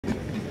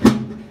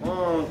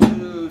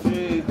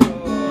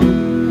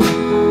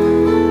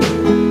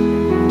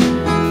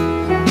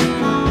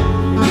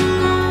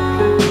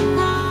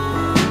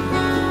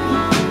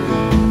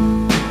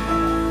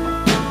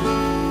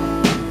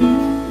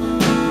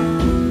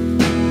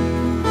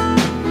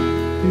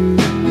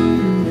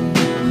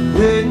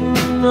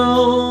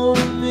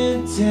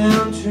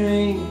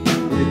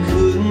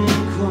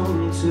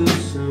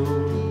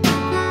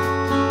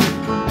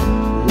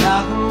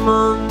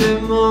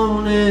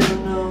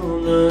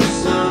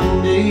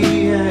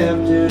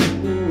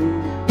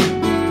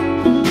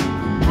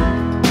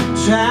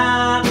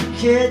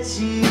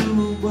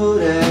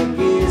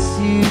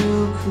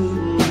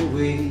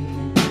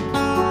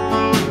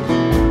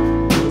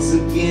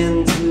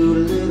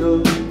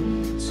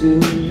too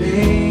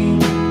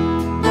late.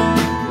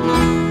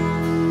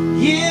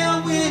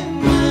 Yeah,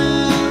 when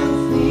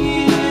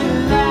nothing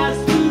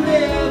lasts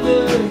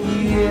forever,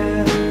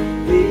 here,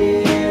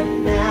 there,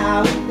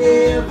 now and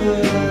never.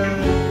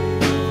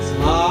 It's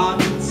hard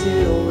to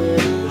tell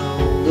when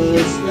all the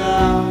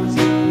stars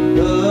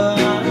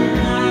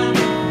align,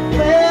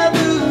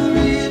 whether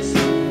it's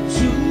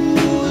 2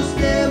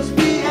 steps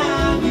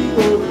behind you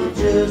or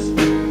just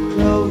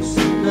close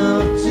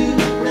enough to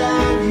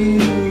blind you.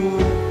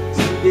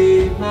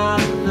 Someday my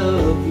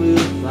love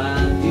will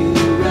find you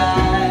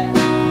right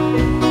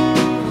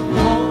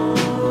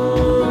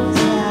on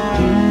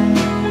time.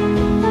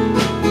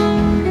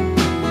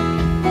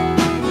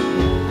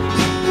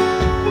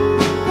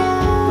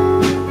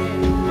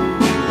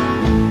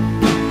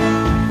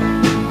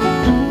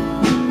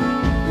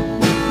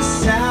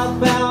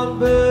 Southbound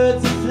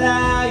birds are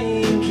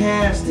flying,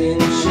 casting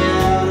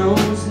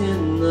shadows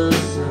in the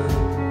sun.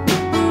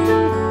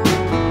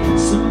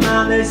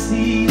 Somehow they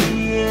see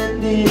the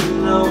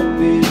ending long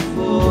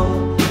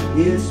before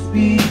it's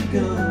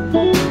begun.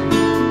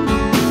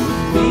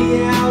 Me,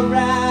 I'll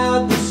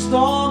ride the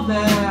storm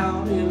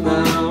out in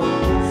my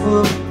own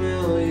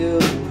familiar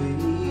way.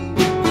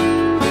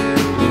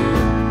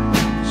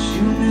 But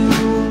you knew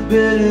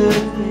better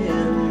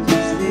than to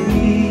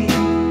stay.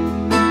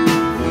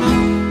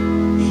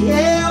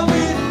 Yeah,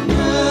 when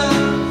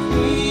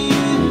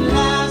nothing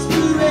lasts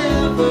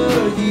forever,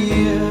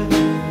 here,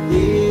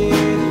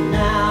 there,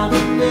 now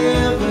and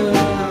never.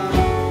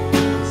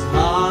 It's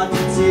hard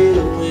to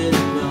tell when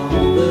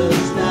all the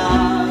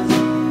stars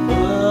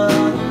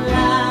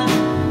align,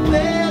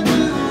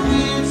 whether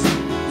it's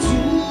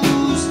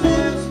 2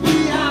 steps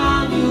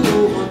behind you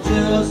or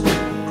just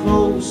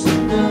close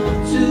enough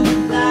to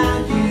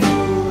blind you.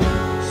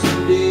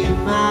 Someday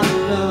my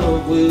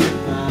love will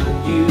find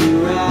you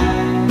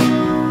right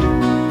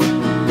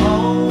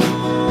on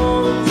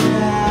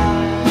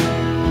time.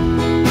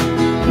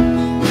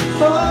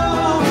 Oh,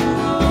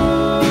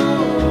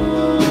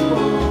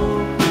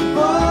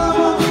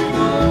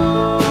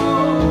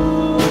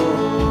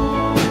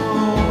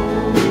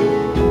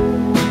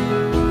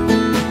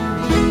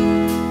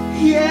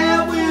 yeah,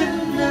 when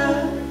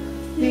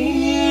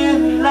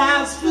nothing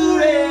lasts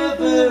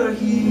forever,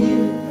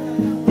 here,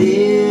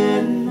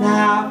 there,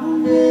 now,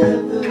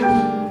 never.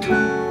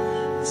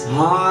 It's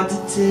hard to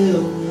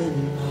tell when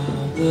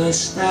all the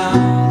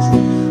stars